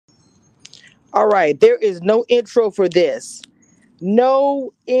All right, there is no intro for this.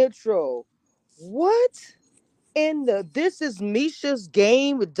 No intro. What in the this is Misha's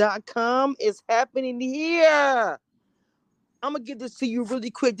Game.com is happening here? I'm gonna give this to you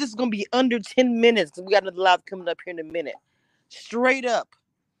really quick. This is gonna be under 10 minutes. We got another live coming up here in a minute. Straight up.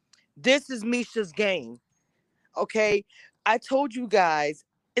 This is Misha's game. Okay. I told you guys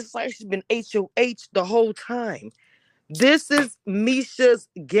it's like she's been HOH the whole time. This is Misha's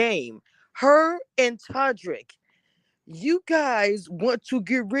game. Her and Todrick. You guys want to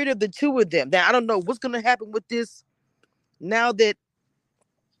get rid of the two of them. Now I don't know what's gonna happen with this now that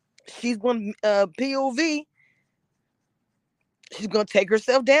she's going POV. She's gonna take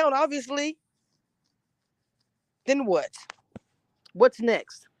herself down, obviously. Then what? What's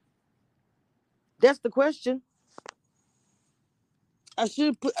next? That's the question. I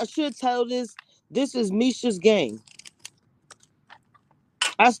should title this. This is Misha's game.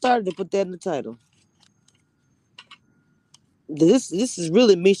 I started to put that in the title. This is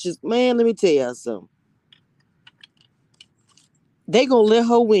really Misha's man. Let me tell y'all something. They gonna let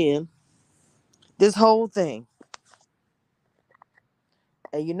her win this whole thing,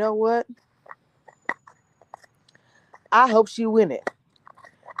 and you know what? I hope she win it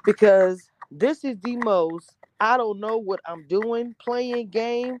because this is the most. I don't know what I'm doing playing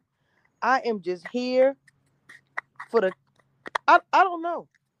game. I am just here for the. I don't know.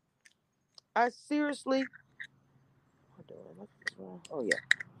 I seriously. Oh yeah.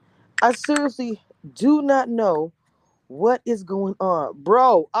 I seriously do not know what is going on,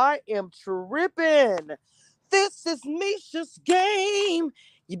 bro. I am tripping. This is Misha's game.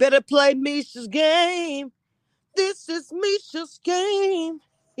 You better play Misha's game. This is Misha's game.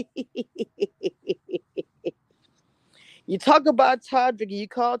 You talk about Todrick and you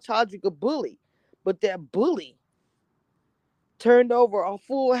call Todrick a bully, but that bully turned over a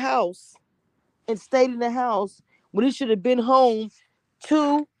full house and stayed in the house when he should have been home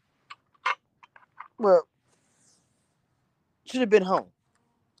to, well, should have been home.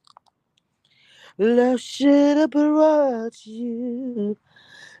 Love should have brought you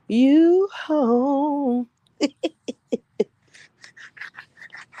home.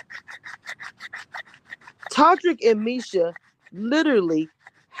 Todrick and Misha literally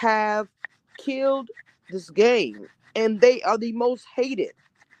have killed this game, and they are the most hated.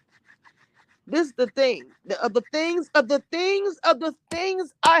 This is the thing. Of the things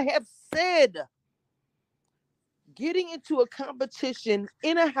I have said. Getting into a competition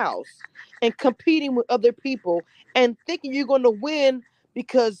in a house and competing with other people and thinking you're going to win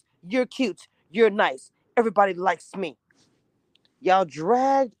because you're cute, you're nice, everybody likes me. Y'all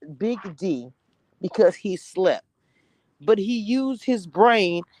dragged Big D because he slept, but he used his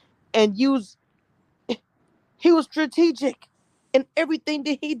brain and he was strategic in everything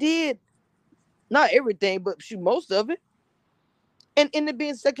that he did. Not everything, but shoot, most of it, and ended up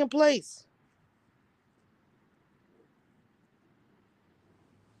being second place.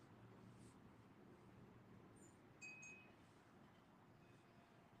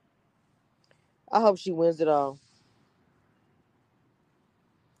 I hope she wins it all.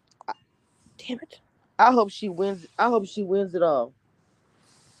 Damn it. I hope she wins. I hope she wins it all.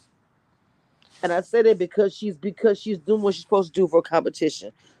 And I say that because she's doing what she's supposed to do for a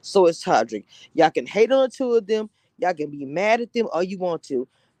competition. So it's Todrick. Y'all can hate on the two of them. Y'all can be mad at them all you want to.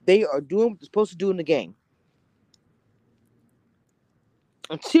 They are doing what they're supposed to do in the game.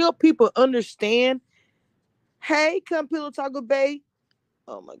 Until people understand, hey, come Pillow Taco Bay.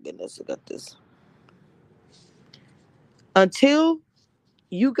 Oh my goodness, I got this. Until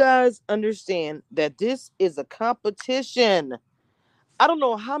you guys understand that this is a competition. I don't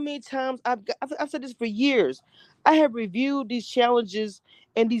know how many times I've said this for years. I have reviewed these challenges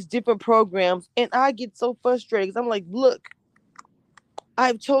and these different programs, and I get so frustrated because I'm like, look,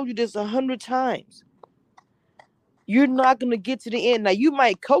 I've told you this 100 times. You're not gonna get to the end. Now you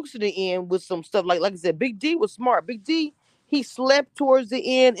might coax to the end with some stuff like I said. Big D was smart. Big D, he slept towards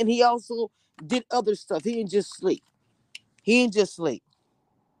the end, and he also did other stuff. He didn't just sleep. He didn't just sleep.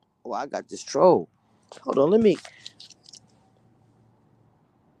 Oh, I got this troll. Hold on, let me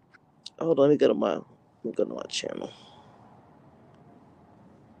go to my channel.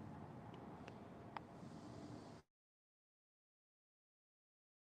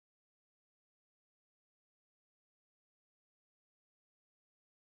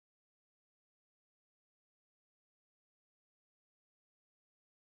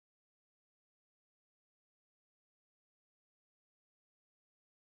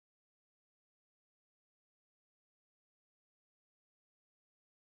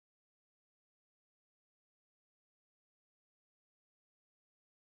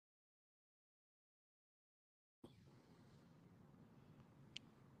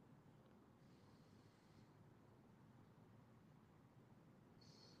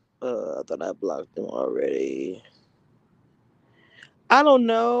 I thought I blocked them already. I don't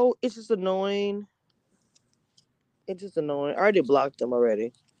know. It's just annoying. It's just annoying. I already blocked them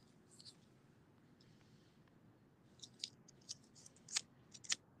already.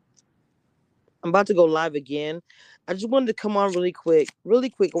 I'm about to go live again. I just wanted to come on really quick.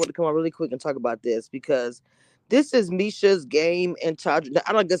 Really quick. I want to come on really quick and talk about this because this is Misha's game and Tadra.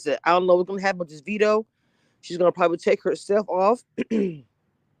 I don't guess I don't know what's gonna happen with this veto. She's gonna probably take herself off, and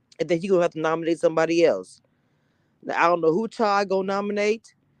then he's gonna have to nominate somebody else. Now I don't know who Todd gonna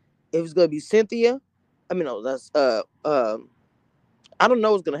nominate. If it's gonna be Cynthia, I mean no, that's I don't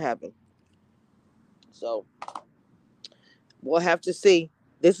know what's gonna happen. So we'll have to see.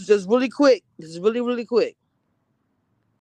 This is just really quick. This is really quick.